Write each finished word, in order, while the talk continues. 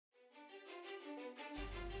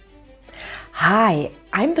Hi,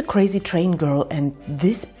 I'm the Crazy Train Girl, and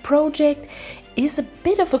this project is a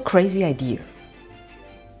bit of a crazy idea.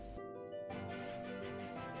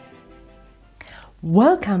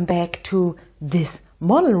 Welcome back to this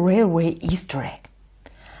model railway Easter egg.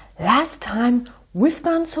 Last time we've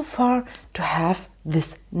gone so far to have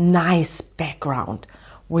this nice background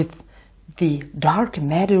with the dark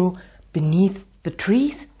meadow beneath the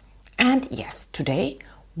trees, and yes, today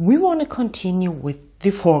we want to continue with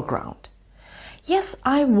the foreground. Yes,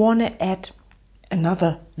 I want to add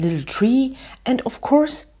another little tree and of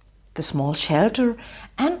course the small shelter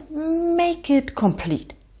and make it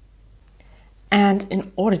complete. And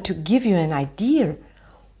in order to give you an idea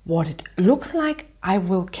what it looks like, I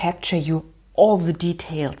will capture you all the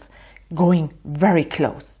details going very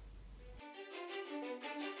close.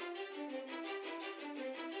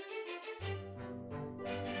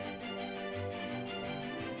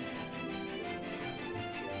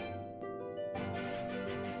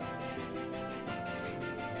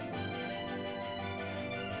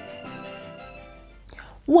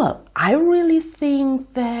 Well, I really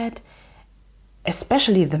think that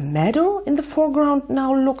especially the meadow in the foreground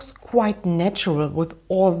now looks quite natural with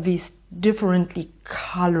all these differently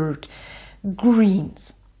colored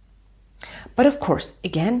greens. But of course,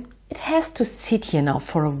 again, it has to sit here now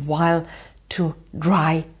for a while to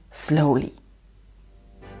dry slowly.